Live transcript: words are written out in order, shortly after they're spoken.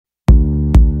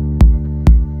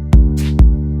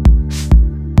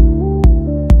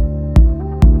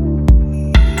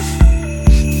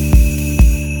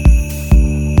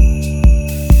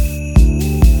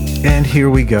here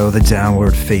we go, the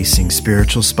Downward Facing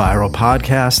Spiritual Spiral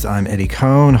podcast. I'm Eddie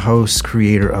Cohn, host,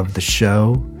 creator of the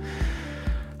show.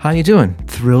 How you doing?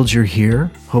 Thrilled you're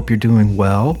here. Hope you're doing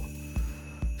well.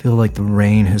 Feel like the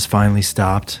rain has finally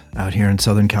stopped out here in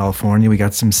Southern California. We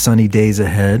got some sunny days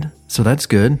ahead, so that's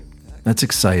good. That's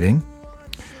exciting.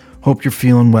 Hope you're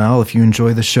feeling well. If you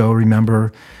enjoy the show,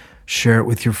 remember, share it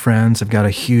with your friends. I've got a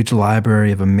huge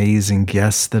library of amazing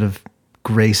guests that have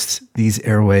graced these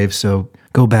airwaves, so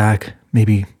go back,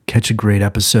 maybe catch a great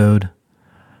episode.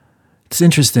 It's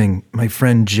interesting. My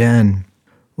friend Jen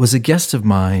was a guest of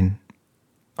mine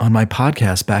on my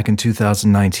podcast back in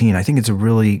 2019. I think it's a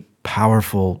really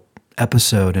powerful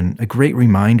episode and a great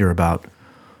reminder about,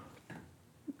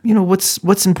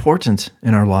 what's important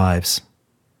in our lives.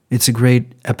 It's a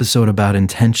great episode about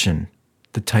intention,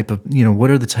 the type of,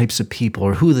 what are the types of people,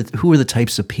 or who are the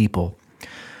types of people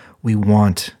we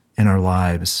want in our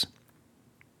lives.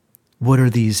 What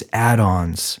are these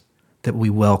add-ons that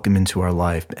we welcome into our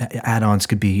life? Add-ons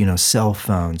could be, cell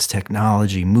phones,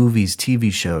 technology, movies,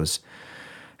 TV shows.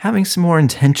 Having some more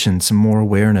intention, some more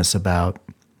awareness about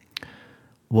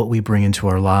what we bring into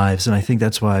our lives. And I think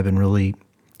that's why I've been really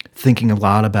thinking a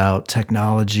lot about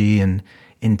technology and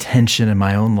intention in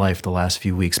my own life the last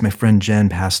few weeks. My friend Jen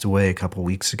passed away a couple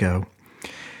weeks ago,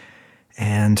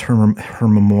 and her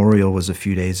memorial was a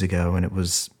few days ago, and it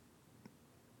was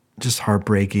just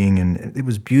heartbreaking, and it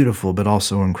was beautiful, but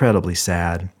also incredibly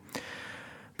sad.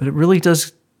 But it really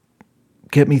does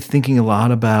get me thinking a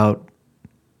lot about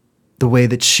the way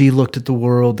that she looked at the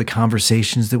world, the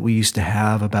conversations that we used to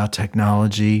have about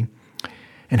technology,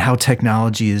 and how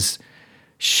technology has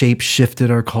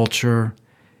shape-shifted our culture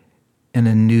in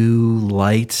a new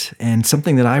light, and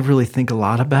something that I really think a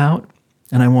lot about,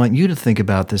 and I want you to think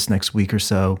about this next week or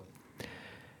so,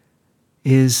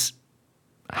 is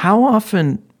how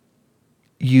often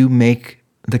you make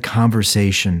the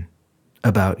conversation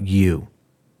about you.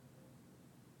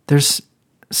 There's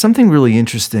something really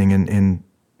interesting and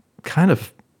kind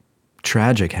of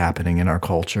tragic happening in our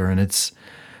culture, and it's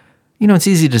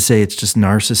easy to say it's just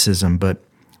narcissism, but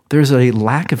there's a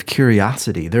lack of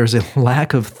curiosity. There's a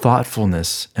lack of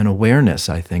thoughtfulness and awareness,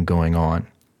 I think, going on.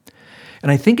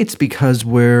 And I think it's because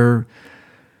we're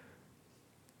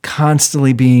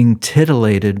constantly being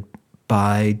titillated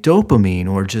by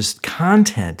dopamine or just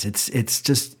content.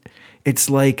 It's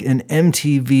like an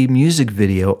MTV music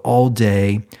video all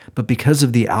day, but because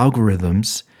of the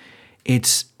algorithms,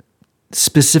 it's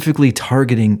specifically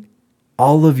targeting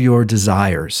all of your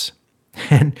desires.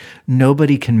 And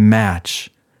nobody can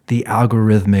match the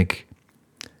algorithmic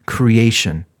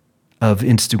creation of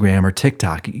Instagram or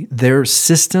TikTok. Their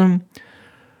system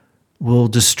will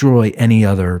destroy any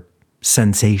other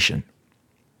sensation.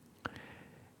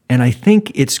 And I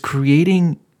think it's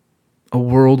creating a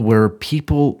world where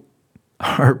people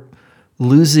are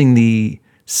losing the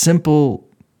simple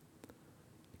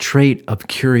trait of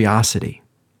curiosity.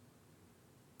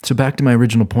 So back to my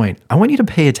original point, I want you to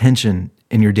pay attention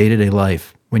in your day-to-day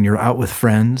life when you're out with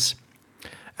friends,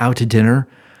 out to dinner,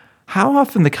 how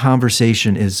often the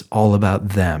conversation is all about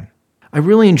them. I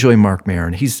really enjoy Marc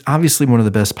Maron. He's obviously one of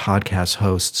the best podcast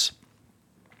hosts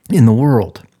in the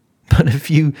world. But if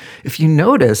you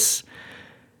notice,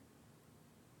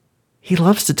 he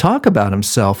loves to talk about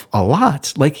himself a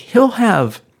lot. Like, he'll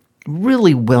have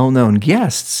really well-known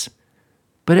guests,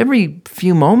 but every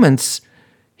few moments,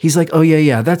 he's like, oh,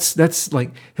 yeah, that's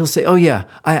like, he'll say, oh, yeah,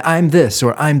 I'm this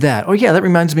or I'm that. Or, yeah, that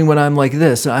reminds me when I'm like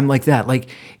this, I'm like that. Like,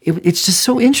 it's just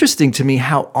so interesting to me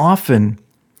how often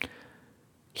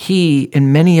he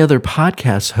and many other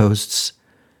podcast hosts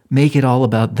make it all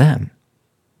about them.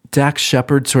 Dax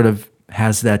Shepard sort of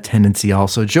has that tendency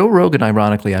also. Joe Rogan,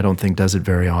 ironically, I don't think does it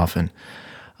very often.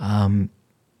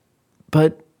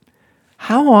 But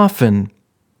how often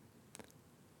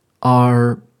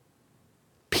are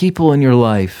people in your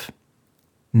life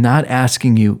not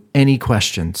asking you any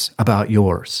questions about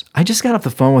yours? I just got off the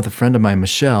phone with a friend of mine,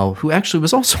 Michelle, who actually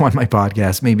was also on my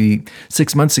podcast maybe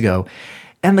 6 months ago.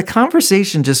 And the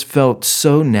conversation just felt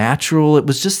so natural. It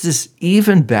was just this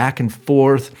even back and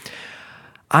forth.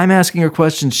 I'm asking her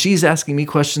questions. She's asking me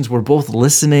questions. We're both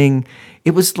listening.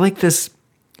 It was like this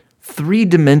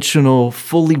three-dimensional,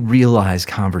 fully realized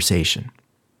conversation.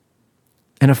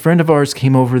 And a friend of ours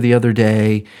came over the other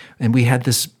day, and we had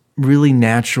this really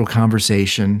natural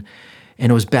conversation,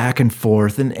 and it was back and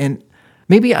forth. And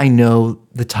maybe I know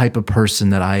the type of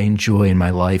person that I enjoy in my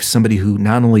life, somebody who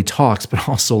not only talks, but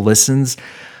also listens.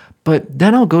 But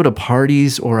then I'll go to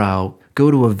parties, or I'll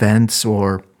go to events,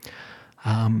 or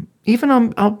even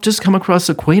I'll just come across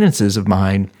acquaintances of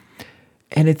mine,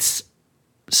 and it's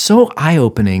so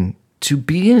eye-opening to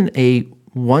be in a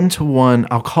one-to-one,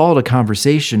 I'll call it a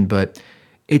conversation, but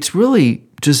it's really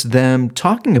just them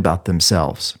talking about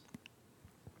themselves.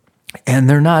 And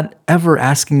they're not ever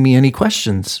asking me any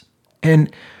questions.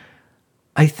 And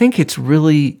I think it's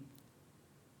really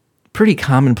pretty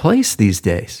commonplace these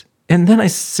days. And then I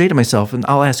say to myself, and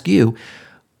I'll ask you,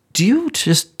 do you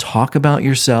just talk about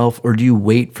yourself, or do you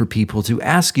wait for people to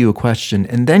ask you a question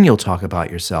and then you'll talk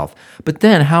about yourself? But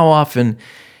then how often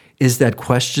is that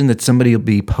question that somebody will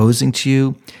be posing to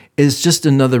you is just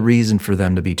another reason for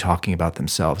them to be talking about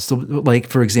themselves? So, like,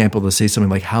 for example, they'll say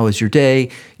something like, how was your day?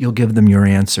 You'll give them your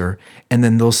answer, and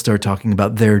then they'll start talking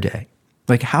about their day.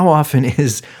 Like, how often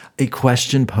is a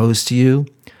question posed to you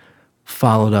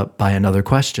followed up by another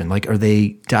question? Like, are they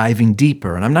diving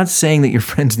deeper? And I'm not saying that your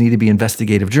friends need to be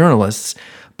investigative journalists,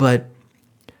 but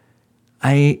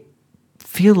I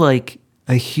feel like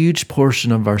a huge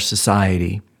portion of our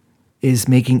society is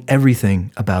making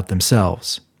everything about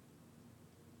themselves.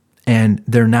 And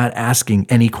they're not asking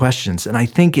any questions. And I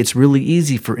think it's really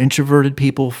easy for introverted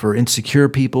people, for insecure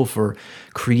people, for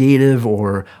creative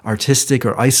or artistic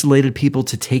or isolated people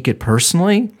to take it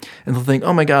personally. And they'll think,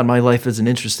 oh my God, my life isn't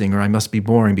interesting, or I must be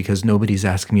boring because nobody's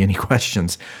asking me any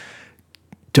questions.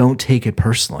 Don't take it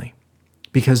personally,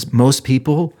 because most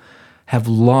people have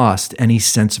lost any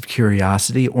sense of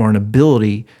curiosity or an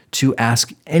ability to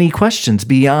ask any questions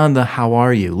beyond the how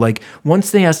are you. Like,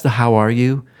 once they ask the how are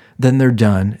you, then they're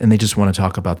done and they just want to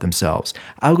talk about themselves.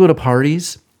 I'll go to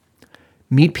parties,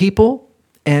 meet people,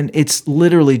 and it's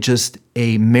literally just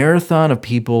a marathon of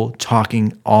people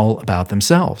talking all about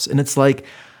themselves. And it's like,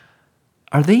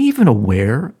 are they even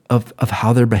aware of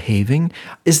how they're behaving?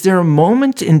 Is there a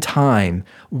moment in time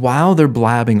while they're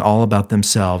blabbing all about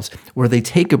themselves where they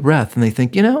take a breath and they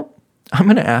think, you know, I'm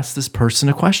going to ask this person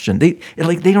a question? They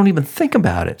don't even think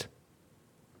about it.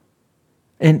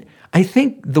 And I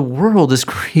think the world is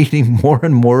creating more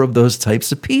and more of those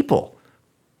types of people.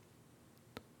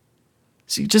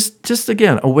 See, just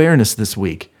again, awareness this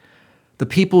week. The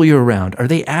people you're around, are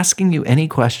they asking you any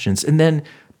questions? And then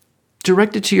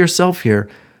direct it to yourself here.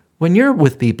 When you're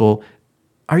with people,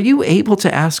 are you able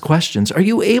to ask questions? Are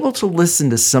you able to listen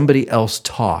to somebody else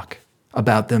talk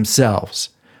about themselves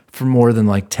for more than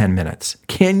like 10 minutes?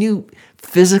 Can you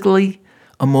physically,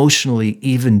 emotionally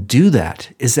even do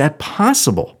that? Is that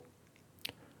possible?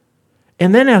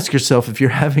 And then ask yourself, if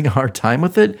you're having a hard time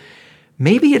with it,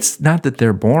 maybe it's not that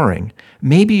they're boring.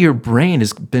 Maybe your brain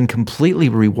has been completely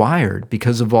rewired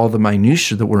because of all the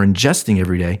minutia that we're ingesting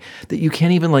every day, that you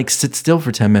can't even like sit still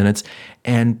for 10 minutes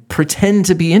and pretend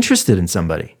to be interested in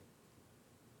somebody.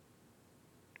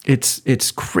 It's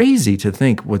crazy to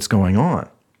think what's going on.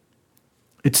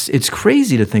 It's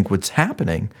crazy to think what's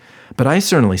happening, but I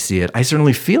certainly see it. I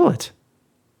certainly feel it.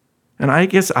 And I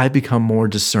guess I've become more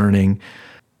discerning.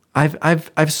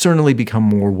 I've certainly become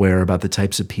more aware about the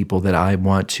types of people that I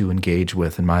want to engage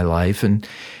with in my life. And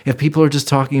if people are just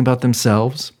talking about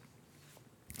themselves,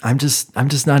 I'm just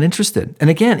not interested. And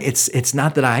again, it's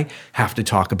not that I have to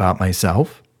talk about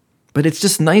myself, but it's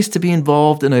just nice to be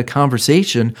involved in a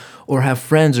conversation or have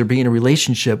friends or be in a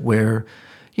relationship where,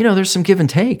 you know, there's some give and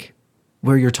take,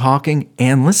 where you're talking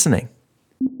and listening.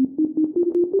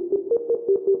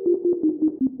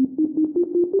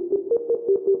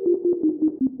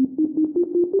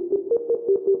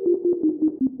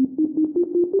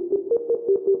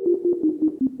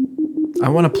 I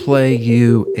want to play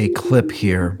you a clip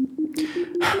here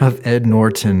of Ed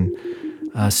Norton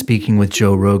speaking with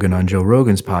Joe Rogan on Joe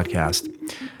Rogan's podcast.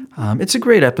 It's a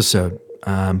great episode,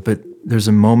 but there's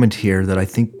a moment here that I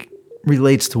think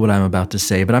relates to what I'm about to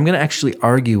say, but I'm going to actually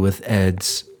argue with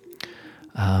Ed's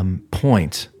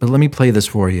point. But let me play this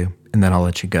for you, and then I'll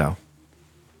let you go.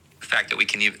 The fact that we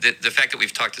can the fact that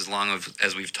we've talked as long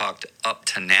as we've talked up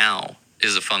to now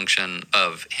is a function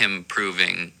of him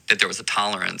proving that there was a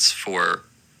tolerance for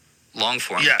long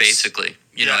form, yes. Basically.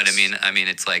 You know what I mean? I mean,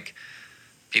 it's like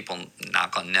people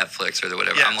knock on Netflix or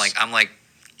whatever. Yes. I'm like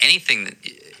anything.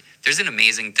 There's an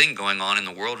amazing thing going on in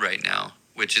the world right now,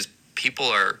 which is people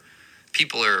are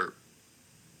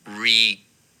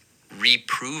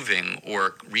reproving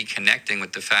or reconnecting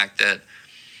with the fact that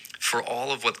for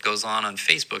all of what goes on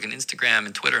Facebook and Instagram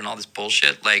and Twitter and all this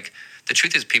bullshit, like, the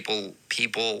truth is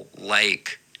people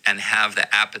like and have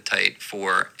the appetite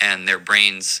for, and their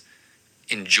brains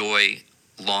enjoy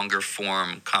longer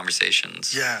form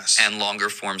conversations, yes, and longer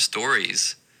form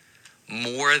stories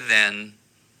more than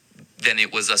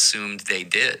it was assumed they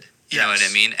did. You know what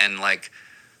I mean? And like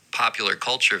popular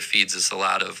culture feeds us a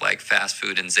lot of like fast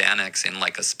food and Xanax in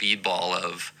like a speedball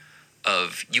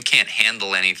of you can't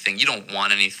handle anything. You don't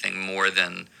want anything more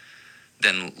than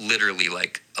than literally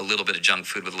like a little bit of junk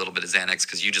food with a little bit of Xanax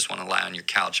because you just want to lie on your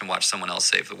couch and watch someone else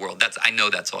save the world. I know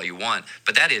that's all you want,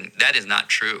 but that is not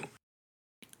true.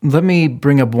 Let me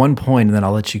bring up one point and then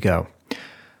I'll let you go.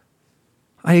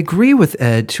 I agree with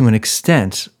Ed to an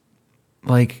extent.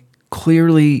 Like,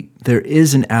 clearly there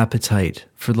is an appetite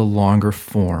for the longer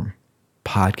form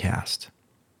podcast.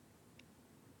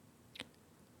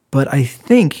 But I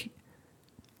think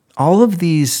all of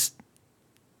these,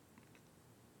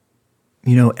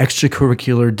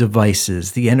 extracurricular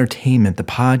devices, the entertainment, the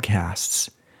podcasts,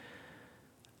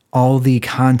 all the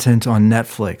content on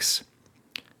Netflix,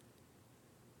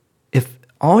 if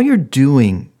all you're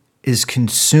doing is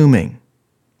consuming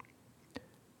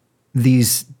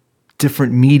these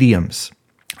different mediums,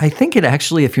 I think it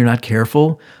actually, if you're not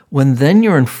careful, when then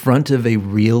you're in front of a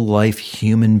real life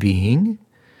human being,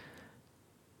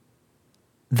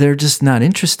 they're just not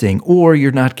interesting, or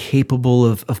you're not capable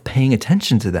of paying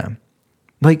attention to them.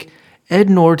 Like Ed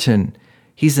Norton,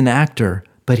 he's an actor,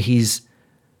 but he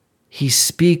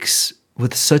speaks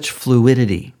with such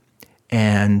fluidity,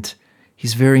 and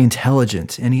he's very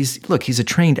intelligent. And he's a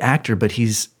trained actor, but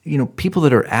people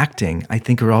that are acting, I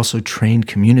think, are also trained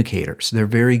communicators. They're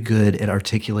very good at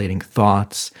articulating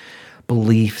thoughts,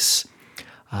 beliefs,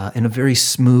 in a very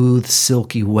smooth,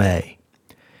 silky way.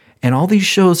 And all these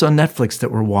shows on Netflix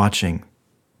that we're watching,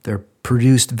 they're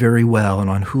produced very well. And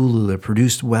on Hulu, they're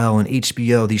produced well. And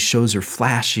HBO, these shows are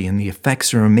flashy and the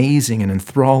effects are amazing and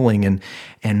enthralling.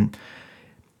 And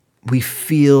we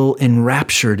feel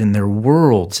enraptured in their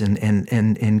worlds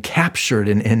and captured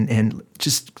and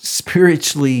just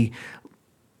spiritually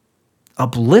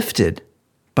uplifted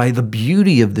by the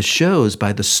beauty of the shows,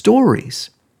 by the stories.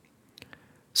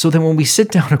 So then when we sit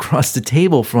down across the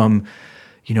table from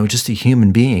just a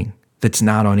human being that's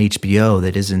not on HBO,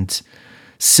 that isn't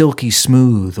silky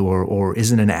smooth or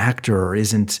isn't an actor or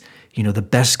isn't, the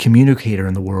best communicator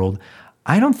in the world,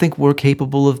 I don't think we're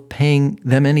capable of paying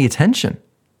them any attention.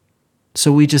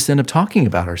 So we just end up talking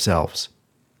about ourselves.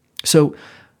 So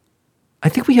I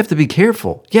think we have to be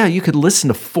careful. Yeah, you could listen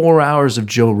to 4 hours of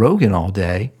Joe Rogan all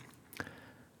day,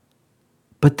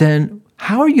 but then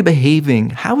how are you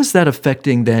behaving? How is that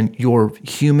affecting then your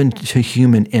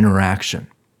human-to-human interaction?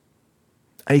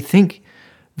 I think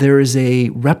there is a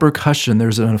repercussion,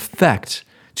 there's an effect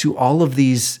to all of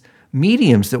these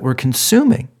mediums that we're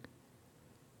consuming.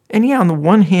 And yeah, on the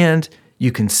one hand,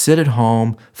 you can sit at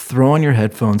home, throw on your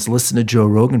headphones, listen to Joe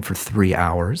Rogan for 3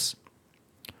 hours.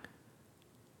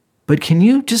 But can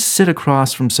you just sit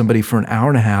across from somebody for an hour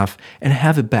and a half and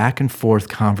have a back and forth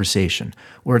conversation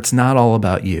where it's not all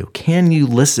about you? Can you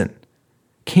listen?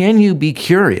 Can you be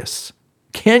curious?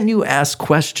 Can you ask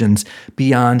questions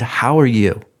beyond how are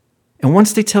you? And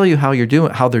once they tell you how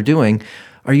they're doing,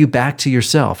 are you back to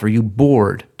yourself? Are you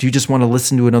bored? Do you just want to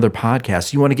listen to another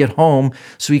podcast? You want to get home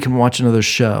so you can watch another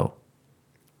show?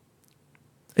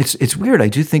 It's weird. I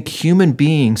do think human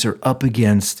beings are up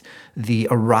against the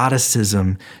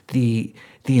eroticism, the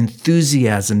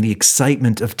enthusiasm, the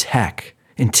excitement of tech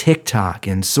and TikTok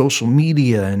and social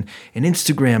media and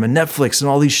Instagram and Netflix and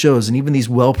all these shows and even these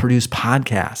well-produced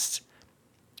podcasts.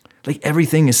 Like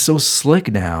everything is so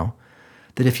slick now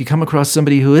that if you come across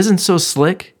somebody who isn't so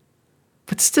slick,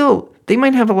 but still, they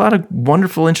might have a lot of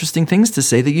wonderful, interesting things to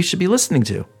say that you should be listening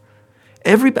to.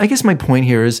 I guess my point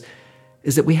here is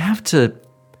that we have to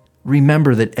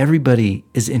remember that everybody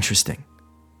is interesting.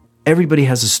 Everybody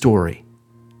has a story.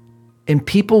 And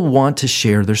people want to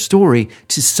share their story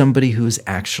to somebody who is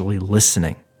actually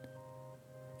listening.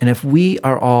 And if we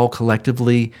are all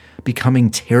collectively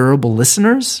becoming terrible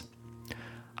listeners,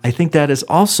 I think that is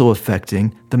also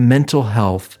affecting the mental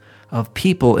health of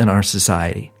people in our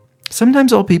society.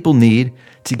 Sometimes all people need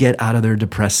to get out of their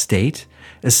depressed state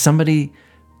is somebody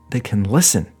that can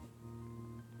listen.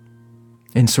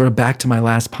 And sort of back to my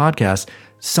last podcast,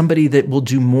 somebody that will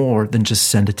do more than just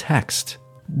send a text.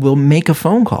 We'll make a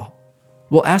phone call.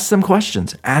 We'll ask them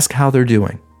questions. Ask how they're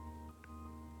doing.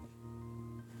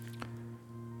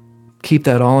 Keep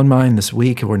that all in mind this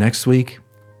week or next week.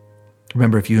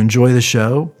 Remember, if you enjoy the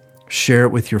show, share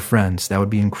it with your friends. That would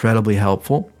be incredibly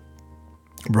helpful.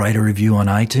 Write a review on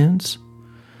iTunes.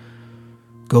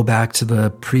 Go back to the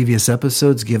previous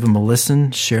episodes, give them a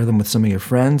listen, share them with some of your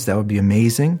friends. That would be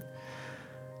amazing.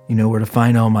 You know where to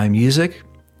find all my music.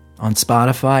 On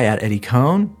Spotify at Eddie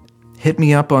Cohn. Hit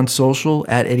me up on social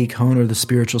at Eddie Cohn or the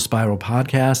Spiritual Spiral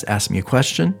Podcast. Ask me a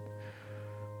question.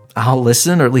 I'll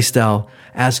listen, or at least I'll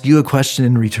ask you a question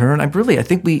in return. I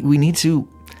think we need to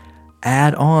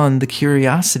add on the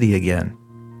curiosity again.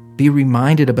 Be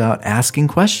reminded about asking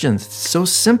questions. It's so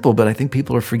simple, but I think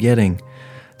people are forgetting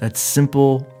that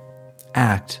simple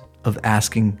act of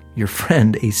asking your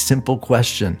friend a simple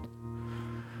question.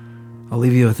 I'll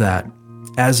leave you with that.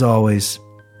 As always,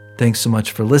 thanks so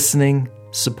much for listening,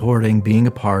 supporting, being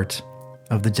a part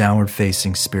of the Downward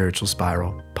Facing Spiritual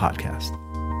Spiral podcast.